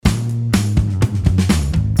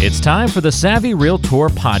It's time for the Savvy Realtor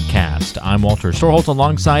Podcast. I'm Walter Storholt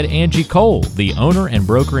alongside Angie Cole, the owner and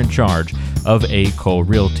broker in charge of A. Cole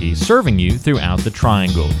Realty, serving you throughout the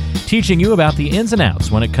Triangle, teaching you about the ins and outs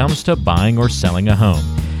when it comes to buying or selling a home.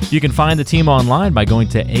 You can find the team online by going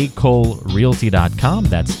to acolerealty.com.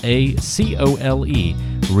 That's A-C-O-L-E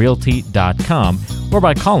realty.com, or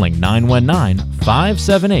by calling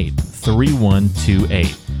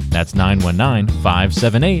 919-578-3128. That's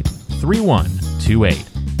 919-578-3128.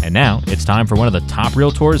 And now it's time for one of the top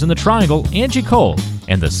realtors in the Triangle, Angie Cole,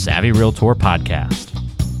 and the Savvy Realtor Podcast.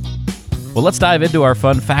 Well, let's dive into our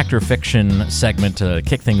fun fact or fiction segment to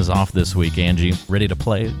kick things off this week. Angie, ready to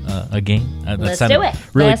play a game? Let's do it.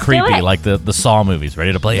 Really creepy, like the Saw movies.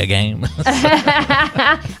 Ready to play a game?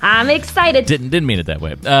 I'm excited. Didn't mean it that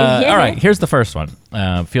way. All right, here's the first one.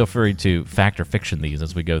 Feel free to fact or fiction these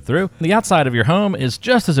as we go through. The outside of your home is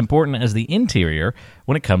just as important as the interior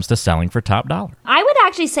when it comes to selling for top dollar. I would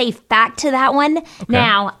actually say fact to that one. Okay.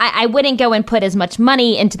 Now, I wouldn't go and put as much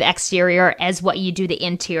money into the exterior as what you do the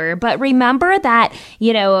interior, but remember that,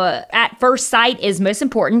 at first sight is most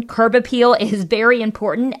important. Curb appeal is very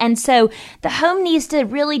important. And so the home needs to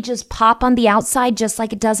really just pop on the outside just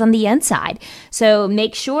like it does on the inside. So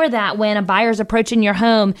make sure that when a buyer's approaching your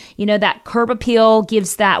home, that curb appeal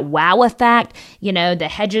gives that wow effect. The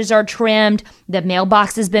hedges are trimmed, the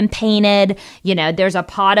mailbox has been painted, there's a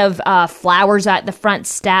pot of flowers at the front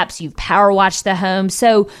steps, you've power washed the home.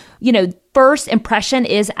 So, first impression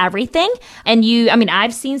is everything. And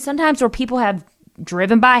I've seen sometimes where people have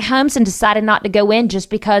driven by homes and decided not to go in just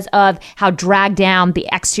because of how dragged down the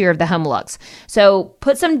exterior of the home looks. So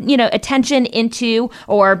put some, attention into,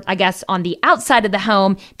 or I guess on the outside of the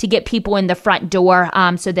home to get people in the front door,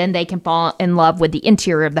 so then they can fall in love with the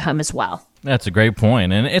interior of the home as well. That's a great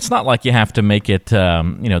point. And it's not like you have to make it,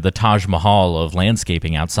 the Taj Mahal of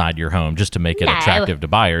landscaping outside your home just to make it attractive to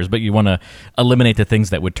buyers, but you want to eliminate the things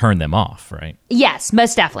that would turn them off, right? Yes,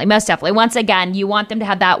 most definitely. Most definitely. Once again, you want them to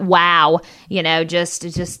have that wow,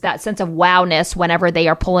 just that sense of wowness whenever they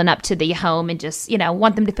are pulling up to the home and just,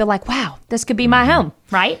 want them to feel like, wow, this could be my home,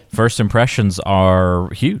 right? First impressions are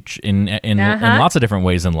huge in lots of different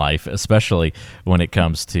ways in life, especially when it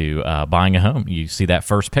comes to buying a home. You see that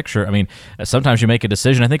first picture. Sometimes you make a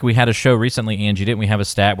decision. I think we had a show recently, Angie, didn't we have a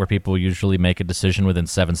stat where people usually make a decision within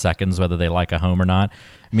 7 seconds whether they like a home or not?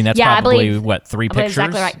 That's probably, three pictures?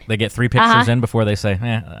 Exactly right. They get three pictures in before they say,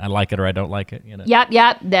 I like it or I don't like it. Yep.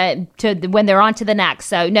 When they're on to the next.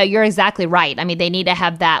 So, no, you're exactly right. They need to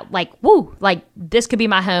have that, this could be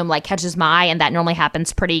my home, catches my eye, and that normally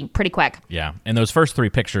happens pretty quick. Yeah, and those first three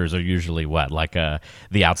pictures are usually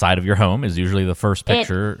the outside of your home is usually the first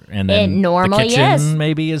picture, and then it normally the kitchen is.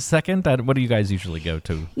 Maybe is second. What do you guys usually go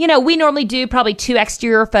to? We normally do probably 2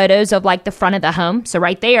 exterior photos of the front of the home. So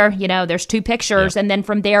right there, there's 2 pictures, and then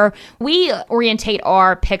from there, we orientate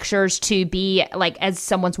our pictures to be as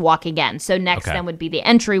someone's walking in. So next then would be the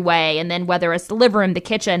entryway, and then whether it's the living room, the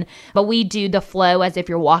kitchen, but we do the flow as if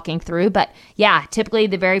you're walking through. But yeah, typically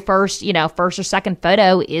the very first, first or second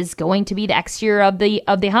photo is going to be the exterior of the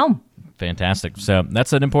home. Fantastic. So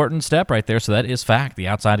that's an important step right there. So that is fact. The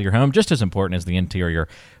outside of your home, just as important as the interior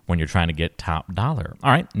when you're trying to get top dollar.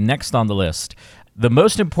 All right, next on the list. The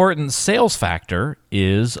most important sales factor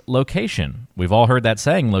is location. We've all heard that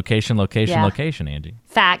saying, location, Angie.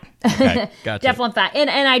 Fact. Okay, gotcha. Definitely fact. And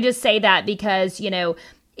I just say that because,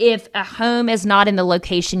 if a home is not in the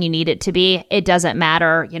location you need it to be, it doesn't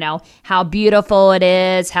matter, how beautiful it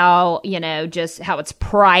is, how, just how it's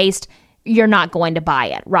priced. You're not going to buy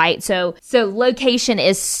it, right? So location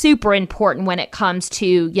is super important when it comes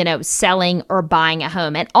to, selling or buying a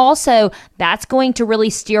home. And also that's going to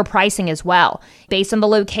really steer pricing as well. Based on the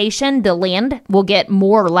location, the land will get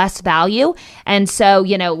more or less value. And so,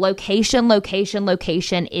 location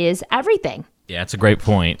is everything. Yeah, it's a great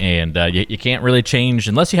point. And you can't really change,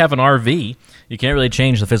 unless you have an RV, you can't really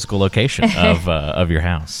change the physical location of your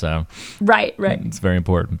house. So Right. It's very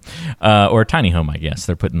important. Or a tiny home, I guess.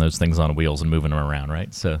 They're putting those things on wheels and moving them around,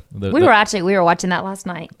 right? So we were watching that last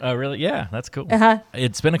night. Oh, really? Yeah, that's cool. Uh-huh.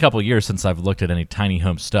 It's been a couple of years since I've looked at any tiny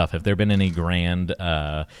home stuff. Have there been any grand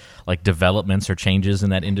developments or changes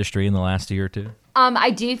in that industry in the last year or two?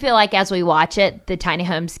 I do feel like as we watch it, the tiny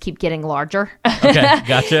homes keep getting larger. Okay,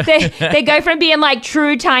 gotcha. they go from being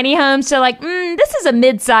true tiny homes to this is a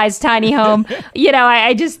mid-sized tiny home.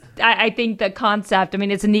 I think the concept,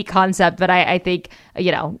 it's a neat concept, but I think,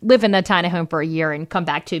 live in a tiny home for a year and come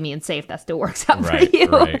back to me and say if that still works out for you.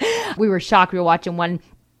 Right. We were shocked. We were watching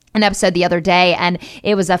an episode the other day, and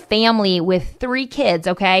it was a family with 3 kids,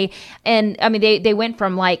 okay? And, they went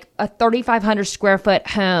from a 3,500 square foot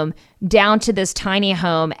home down to this tiny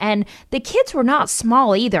home. And the kids were not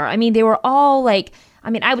small either. I mean, they were all like,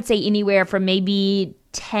 I would say anywhere from maybe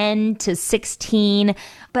 10 to 16,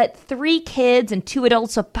 but 3 kids and 2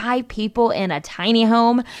 adults, so 5 people in a tiny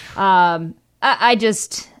home.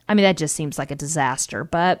 That just seems like a disaster,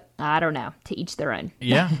 but I don't know. To each their own.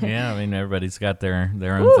 Yeah. Everybody's got their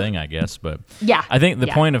own thing, I guess. But yeah, I think the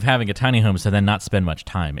point of having a tiny home is to then not spend much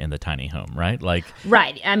time in the tiny home, right?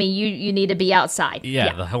 Right. You need to be outside.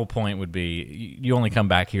 Yeah. The whole point would be you only come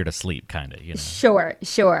back here to sleep, kind of. Sure.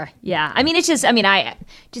 Yeah. It's just. I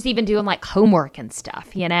just even doing like homework and stuff.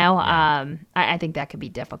 Yeah. I think that could be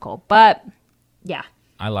difficult, but yeah.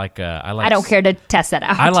 I I don't care to test that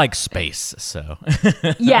out. I like space, so.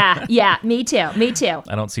 Yeah, me too.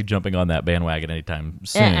 I don't see jumping on that bandwagon anytime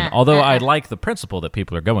soon. Although I like the principle that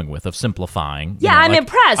people are going with of simplifying. Yeah, I'm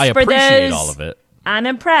impressed. I appreciate all of it. I'm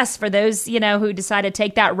impressed for those, who decide to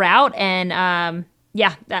take that route. And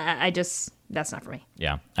that's not for me.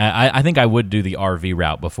 Yeah. I think I would do the RV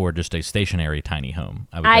route before just a stationary tiny home.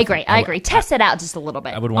 I agree. Test it out just a little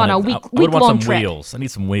bit. I would want on a week-long trip. Wheels. I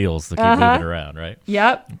need some wheels to keep moving around, right?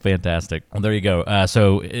 Yep. Fantastic. Well, there you go.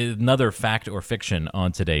 So another fact or fiction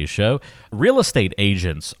on today's show. Real estate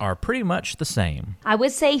agents are pretty much the same. I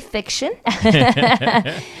would say fiction.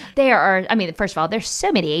 There are, first of all, there's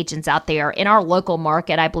so many agents out there. In our local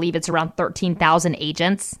market, I believe it's around 13,000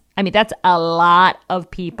 agents. That's a lot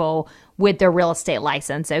of people with their real estate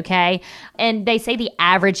license, okay? And they say the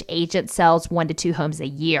average agent sells 1 to 2 homes a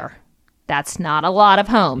year. That's not a lot of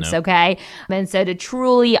homes, okay? And so to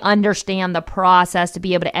truly understand the process, to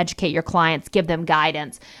be able to educate your clients, give them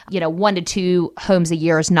guidance, 1 to 2 homes a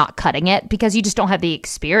year is not cutting it because you just don't have the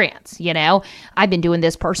experience, I've been doing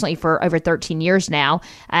this personally for over 13 years now.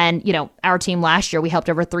 And, our team last year, we helped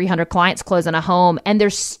over 300 clients close on a home. And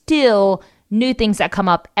there's still new things that come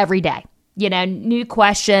up every day. New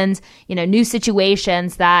questions, new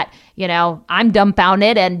situations that, I'm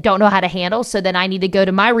dumbfounded and don't know how to handle. So then I need to go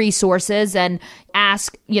to my resources and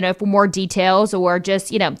ask, for more details or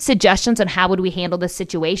just, suggestions on how would we handle this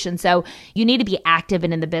situation. So you need to be active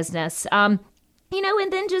and in the business.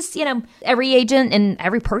 And then just, every agent and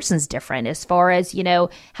every person's different as far as,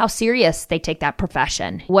 how serious they take that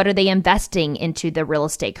profession. What are they investing into the real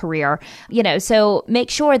estate career? So make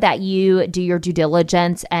sure that you do your due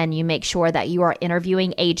diligence and you make sure that you are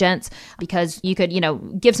interviewing agents because you could,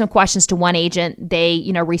 give some questions to one agent.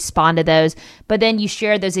 They, respond to those, but then you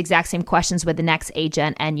share those exact same questions with the next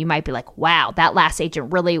agent and you might be like, wow, that last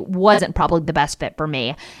agent really wasn't probably the best fit for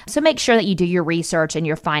me. So make sure that you do your research and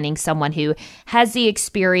you're finding someone who has the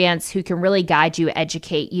experience, who can really guide you,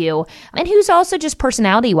 educate you, and who's also just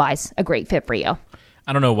personality-wise a great fit for you.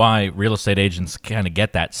 I don't know why real estate agents kind of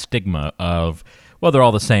get that stigma of, well, they're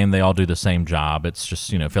all the same. They all do the same job. It's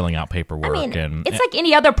just, filling out paperwork. It's like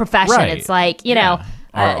any other profession. Right. It's like, not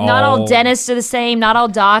all dentists are the same, not all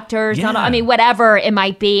doctors, whatever it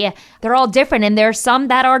might be. They're all different, and there's some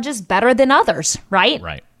that are just better than others, right?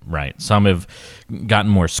 Right. Some have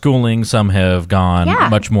gotten more schooling. Some have gone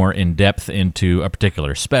much more in depth into a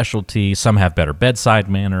particular specialty. Some have better bedside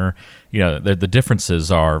manner. The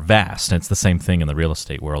differences are vast. And it's the same thing in the real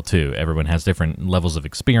estate world, too. Everyone has different levels of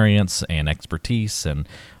experience and expertise and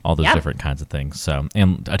all those different kinds of things. So,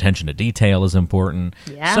 and attention to detail is important.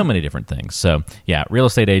 Yeah. So many different things. So, real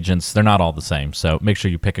estate agents, they're not all the same. So make sure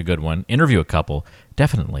you pick a good one. Interview a couple.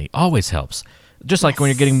 Definitely. Always helps. Just like when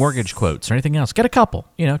you're getting mortgage quotes or anything else, get a couple.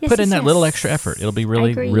 Put in that little extra effort. It'll be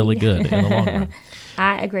really, really good in the long run.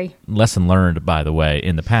 I agree. Lesson learned, by the way,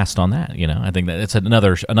 in the past on that. I think that it's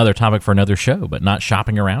another topic for another show. But not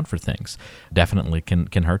shopping around for things definitely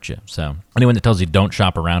can hurt you. So anyone that tells you don't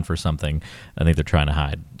shop around for something, I think they're trying to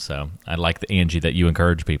hide. So I like Angie that you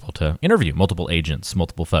encourage people to interview multiple agents,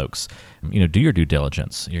 multiple folks. Do your due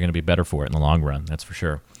diligence. You're going to be better for it in the long run. That's for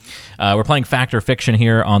sure. We're playing Fact or Fiction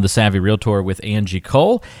here on the Savvy Realtor with Angie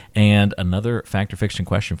Cole. And another Fact or Fiction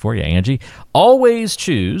question for you, Angie. Always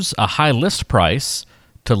choose a high list price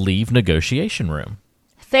to leave negotiation room.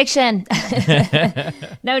 Fiction.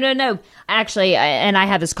 No. Actually, and I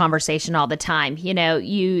have this conversation all the time.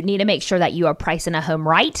 You need to make sure that you are pricing a home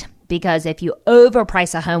right. Because if you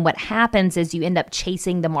overprice a home, what happens is you end up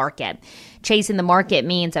chasing the market. Chasing the market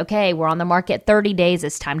means, okay, we're on the market 30 days.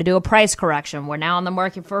 It's time to do a price correction. We're now on the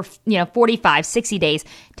market for 45, 60 days.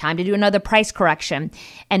 Time to do another price correction.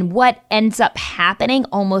 And what ends up happening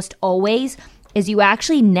almost always is you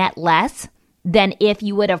actually net less than if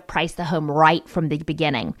you would have priced the home right from the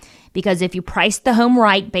beginning. Because if you price the home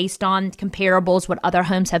right based on comparables, what other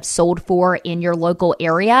homes have sold for in your local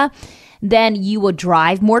area, then you will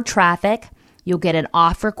drive more traffic. You'll get an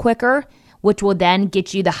offer quicker, which will then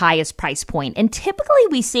get you the highest price point. And typically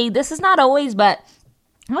we see, this is not always, but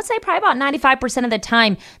I would say probably about 95% of the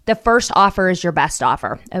time, the first offer is your best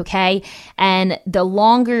offer, okay? And the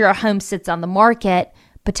longer your home sits on the market,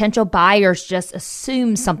 potential buyers just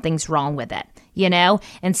assume something's wrong with it,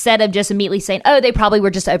 instead of just immediately saying, oh, they probably were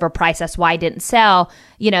just overpriced, that's why I didn't sell.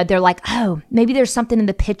 They're like, oh, maybe there's something in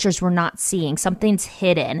the pictures we're not seeing. Something's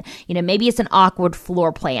hidden. Maybe it's an awkward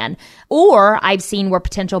floor plan. Or I've seen where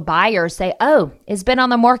potential buyers say, oh, it's been on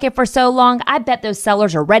the market for so long, I bet those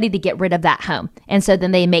sellers are ready to get rid of that home. And so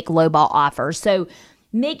then they make lowball offers. So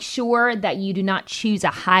make sure that you do not choose a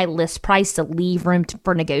high list price to leave room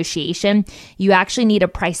for negotiation. You actually need to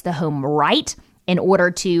price the home right in order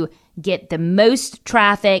to get the most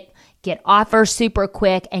traffic, get offers super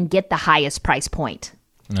quick, and get the highest price point.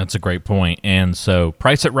 That's a great point. And so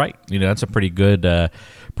price it right. That's a pretty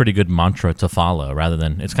good mantra to follow, rather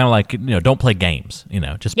than, it's kind of like, don't play games,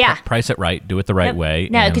 just price it right, do it the right way.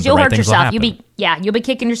 No, because you'll hurt yourself. You'll be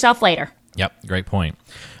kicking yourself later. Yep, great point.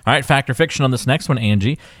 All right, fact or fiction on this next one,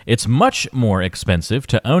 Angie. It's much more expensive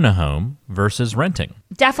to own a home versus renting.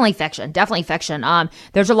 Definitely fiction.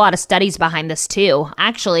 There's a lot of studies behind this too.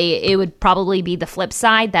 Actually, it would probably be the flip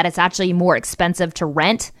side, that it's actually more expensive to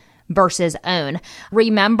rent versus own.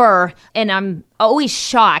 Remember, and I'm always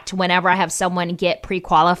shocked whenever I have someone get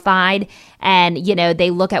pre-qualified and, they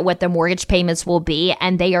look at what their mortgage payments will be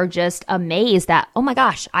and they are just amazed that, oh my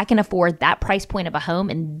gosh, I can afford that price point of a home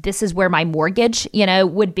and this is where my mortgage,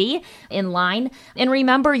 would be in line. And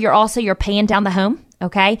remember, you're paying down the home.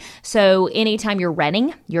 Okay, so anytime you're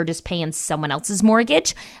renting, you're just paying someone else's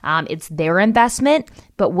mortgage. It's their investment.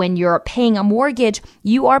 But when you're paying a mortgage,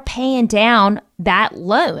 you are paying down that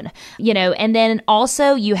loan, and then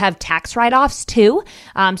also you have tax write-offs too.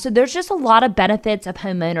 So there's just a lot of benefits of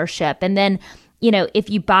home ownership. And then, if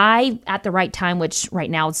you buy at the right time, which right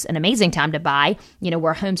now is an amazing time to buy,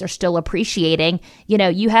 where homes are still appreciating,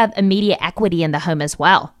 you have immediate equity in the home as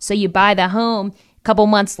well. So you buy the home, couple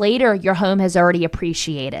months later, your home has already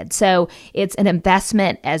appreciated. So it's an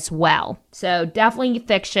investment as well. So definitely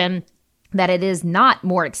fiction that it is not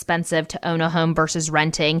more expensive to own a home versus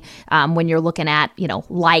renting when you're looking at,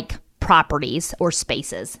 like properties or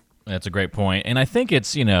spaces. That's a great point. And I think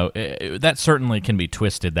it's, that certainly can be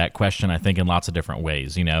twisted, that question, I think, in lots of different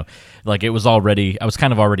ways. Like I was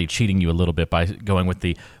kind of already cheating you a little bit by going with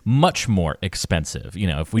the much more expensive.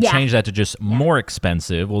 If we change that to just more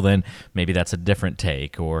expensive, well, then maybe that's a different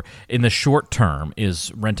take. Or in the short term,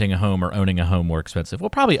 is renting a home or owning a home more expensive?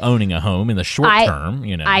 Well, probably owning a home in the short term,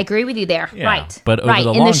 I agree with you there. Yeah. Right. But over the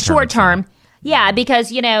long in the short term, yeah,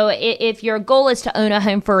 because, if your goal is to own a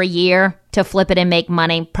home for a year, to flip it and make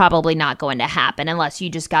money, probably not going to happen unless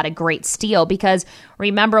you just got a great steal. Because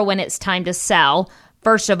remember, when it's time to sell,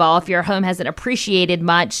 first of all, if your home hasn't appreciated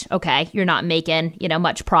much, okay, you're not making,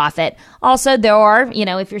 much profit. Also, there are,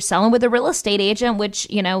 if you're selling with a real estate agent, which,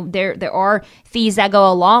 there are fees that go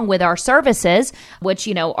along with our services, which,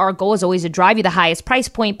 our goal is always to drive you the highest price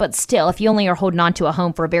point. But still, if you only are holding on to a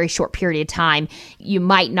home for a very short period of time, you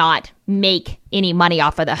might not make any money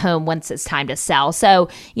off of the home once it's time to sell. So,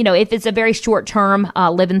 if it's a very short-term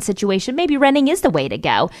living situation, maybe renting is the way to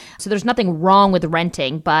go. So there's nothing wrong with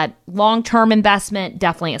renting, but long-term investment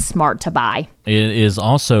definitely is smart to buy. It is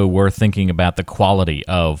also worth thinking about the quality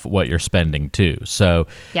of what you're spending too. So,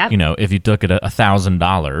 if you took it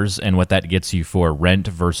 $1,000 and what that gets you for rent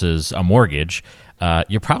versus a mortgage,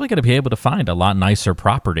 you're probably going to be able to find a lot nicer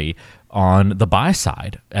property on the buy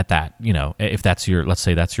side at that, if that's let's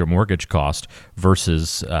say that's your mortgage cost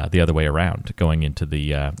versus the other way around, going into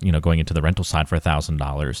the rental side for $1,000,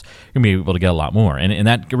 you're going to be able to get a lot more. And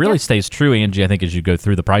that really stays true, Angie, I think, as you go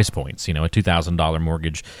through the price points. A $2,000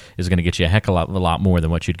 mortgage is going to get you a lot more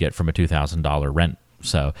than what you'd get from a $2,000 rent.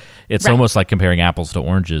 So it's almost like comparing apples to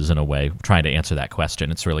oranges in a way, trying to answer that question.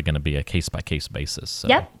 It's really going to be a case-by-case basis. So.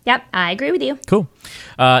 Yep, I agree with you. Cool.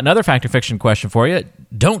 Another fact or fiction question for you.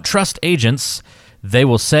 Don't trust agents. They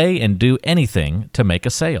will say and do anything to make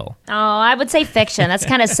a sale. Oh, I would say fiction. That's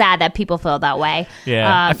kind of sad that people feel that way.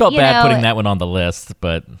 Yeah, I felt bad putting that one on the list,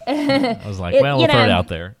 but I was like, we'll throw it out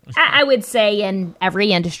there. I would say in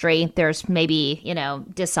every industry, there's maybe,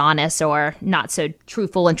 dishonest or not so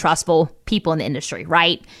truthful and trustful people in the industry,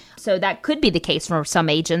 right? So that could be the case for some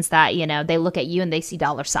agents that, they look at you and they see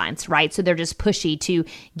dollar signs, right? So they're just pushy to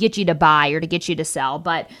get you to buy or to get you to sell.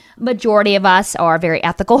 But majority of us are very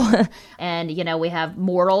ethical and, we have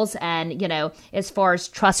morals and, as far as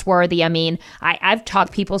trustworthy, I mean, I've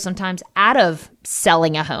talked people sometimes out of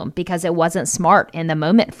selling a home because it wasn't smart in the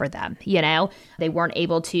moment for them. They weren't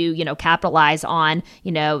able to, capitalize on,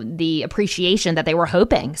 the appreciation that they were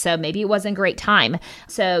hoping. So maybe it wasn't a great time.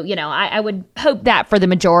 So, I would hope that for the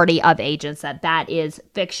majority of agents that is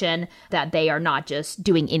fiction, that they are not just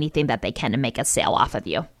doing anything that they can to make a sale off of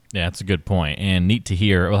you. Yeah, that's a good point, and neat to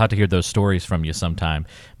hear. We'll have to hear those stories from you sometime,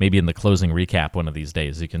 maybe in the closing recap one of these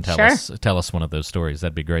days. You can tell us one of those stories.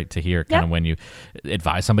 That'd be great to hear, kind of when you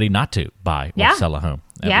advise somebody not to buy or sell a home.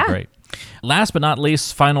 That'd be great. Last but not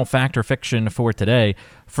least, final fact or fiction for today.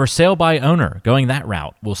 For sale by owner, going that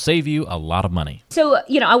route will save you a lot of money. So,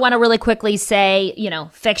 I want to really quickly say,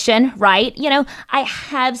 fiction, right? I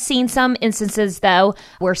have seen some instances, though,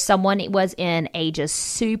 where someone was in a just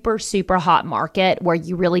super, super hot market where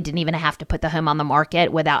you really didn't even have to put the home on the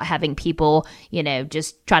market without having people,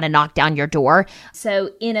 just trying to knock down your door.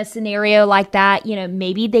 So in a scenario like that,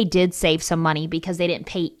 maybe they did save some money because they didn't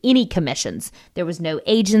pay any commissions. There was no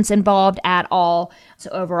agents involved at all. So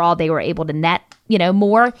overall, they were able to net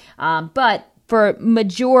more. But for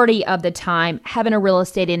majority of the time, having a real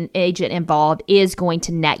estate agent involved is going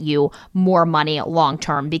to net you more money long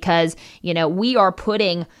term because, we are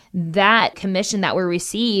putting that commission that we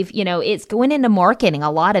receive, it's going into marketing,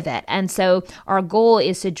 a lot of it. And so our goal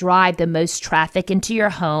is to drive the most traffic into your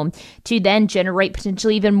home to then generate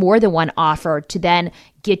potentially even more than one offer to then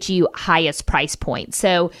get you highest price point.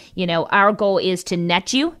 So, our goal is to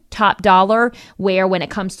net you top dollar, where when it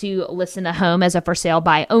comes to listing a home as a for sale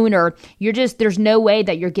by owner, there's no way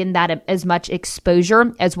that you're getting that as much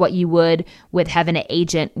exposure as what you would with having an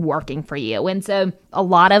agent working for you. And so a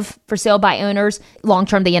lot of for sale by owners, long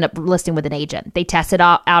term, they end up listing with an agent. They test it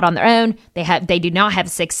out on their own. They do not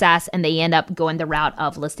have success, and they end up going the route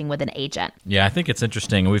of listing with an agent. Yeah, I think it's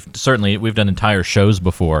interesting. We've done entire shows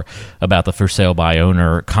before about the for sale by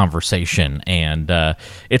owner conversation, and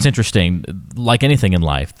it's interesting. Like anything in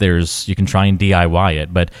life, you can try and DIY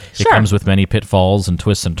it, but it comes with many pitfalls and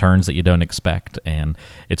twists and turns that you don't expect. And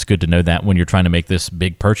it's good to know that when you're trying to make this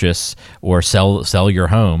big purchase or sell your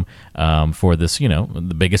home for this,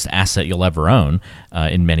 the biggest asset you'll ever own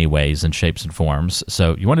in many ways and shapes and forms.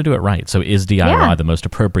 So you want to do it right. So is DIY the most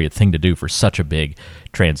appropriate thing to do for such a big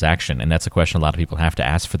transaction? And that's a question a lot of people have to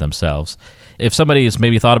ask for themselves. If somebody has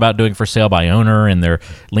maybe thought about doing for sale by owner and they're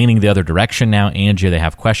leaning the other direction now, Angie, they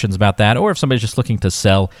have questions about that, or if somebody's just looking to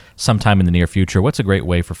sell sometime in the near future, what's a great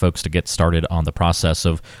way for folks to get started on the process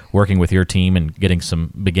of working with your team and getting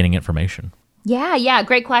some beginning information? Yeah.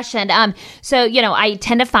 Great question. So, I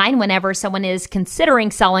tend to find whenever someone is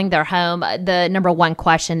considering selling their home, the number one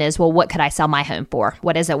question is, well, what could I sell my home for?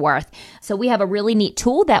 What is it worth? So we have a really neat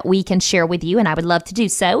tool that we can share with you, and I would love to do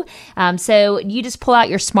so. So you just pull out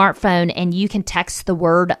your smartphone and you can text the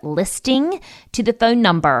word listing to the phone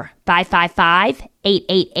number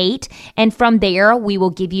 555-888. And from there, we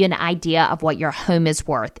will give you an idea of what your home is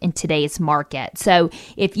worth in today's market. So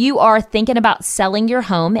if you are thinking about selling your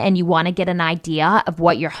home and you want to get an idea of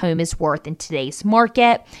what your home is worth in today's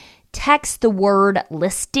market, text the word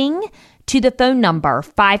listing to the phone number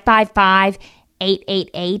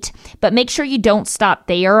 555-888. But make sure you don't stop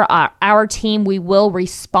there. Our team, we will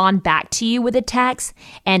respond back to you with a text,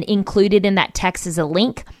 and included in that text is a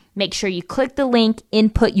link. Make sure you click the link,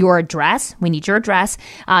 input your address. We need your address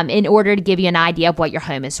in order to give you an idea of what your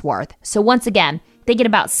home is worth. So once again, thinking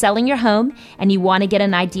about selling your home and you want to get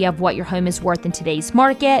an idea of what your home is worth in today's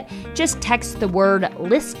market, just text the word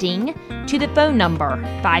listing to the phone number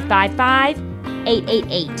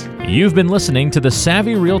 555-888. You've been listening to the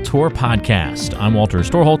Savvy Realtor Podcast. I'm Walter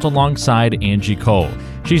Storholt alongside Angie Cole.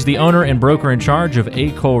 She's the owner and broker in charge of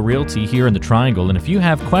A. Cole Realty here in the Triangle. And if you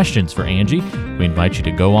have questions for Angie, we invite you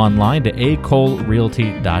to go online to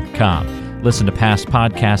acolerealty.com. Listen to past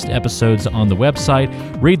podcast episodes on the website,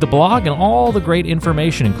 read the blog, and all the great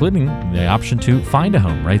information, including the option to find a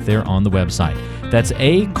home right there on the website. That's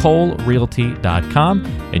acolerealty.com.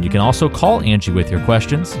 And you can also call Angie with your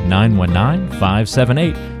questions,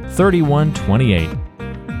 919-578-3128.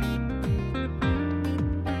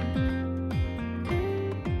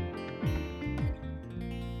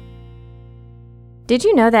 Did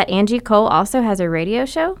you know that Angie Cole also has a radio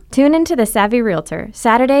show? Tune into The Savvy Realtor,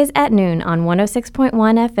 Saturdays at noon on 106.1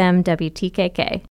 FM WTKK.